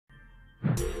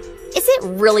Is it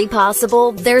really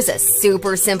possible there's a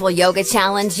super simple yoga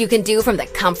challenge you can do from the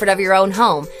comfort of your own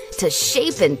home to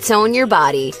shape and tone your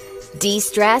body,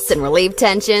 de-stress and relieve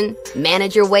tension,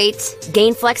 manage your weight,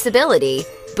 gain flexibility,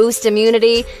 boost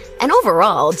immunity, and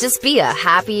overall just be a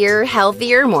happier,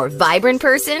 healthier, more vibrant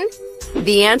person?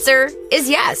 The answer is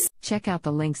yes. Check out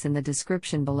the links in the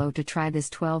description below to try this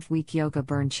 12-week yoga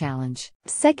burn challenge.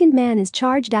 Second man is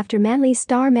charged after Manly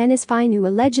star Manase Fainu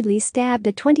allegedly stabbed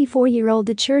a 24-year-old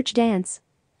at church dance.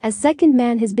 A second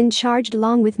man has been charged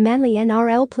along with Manly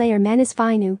NRL player Manase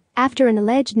Fainu after an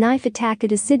alleged knife attack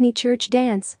at a Sydney church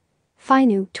dance.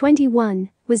 Fainu, 21,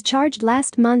 was charged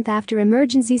last month after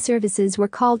emergency services were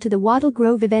called to the Wattle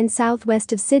Grove event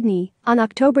southwest of Sydney on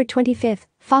October 25,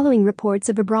 following reports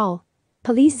of a brawl.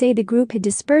 Police say the group had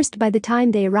dispersed by the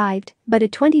time they arrived, but a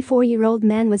 24-year-old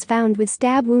man was found with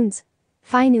stab wounds.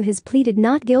 Fainu has pleaded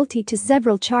not guilty to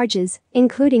several charges,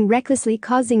 including recklessly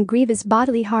causing grievous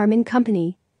bodily harm in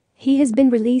company. He has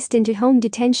been released into home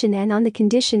detention and on the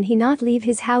condition he not leave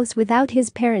his house without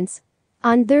his parents.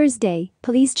 On Thursday,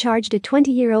 police charged a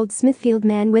 20-year-old Smithfield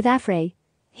man with affray.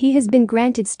 He has been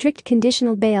granted strict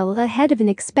conditional bail ahead of an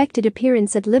expected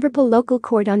appearance at Liverpool Local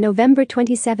Court on November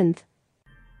 27.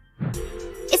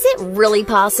 Is it really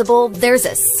possible there's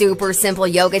a super simple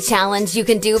yoga challenge you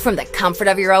can do from the comfort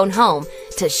of your own home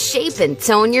to shape and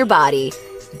tone your body,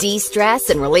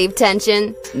 de-stress and relieve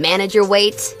tension, manage your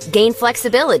weight, gain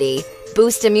flexibility,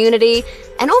 boost immunity,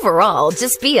 and overall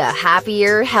just be a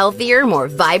happier, healthier, more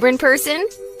vibrant person?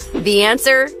 The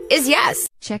answer is yes.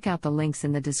 Check out the links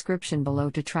in the description below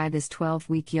to try this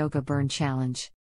 12-week yoga burn challenge.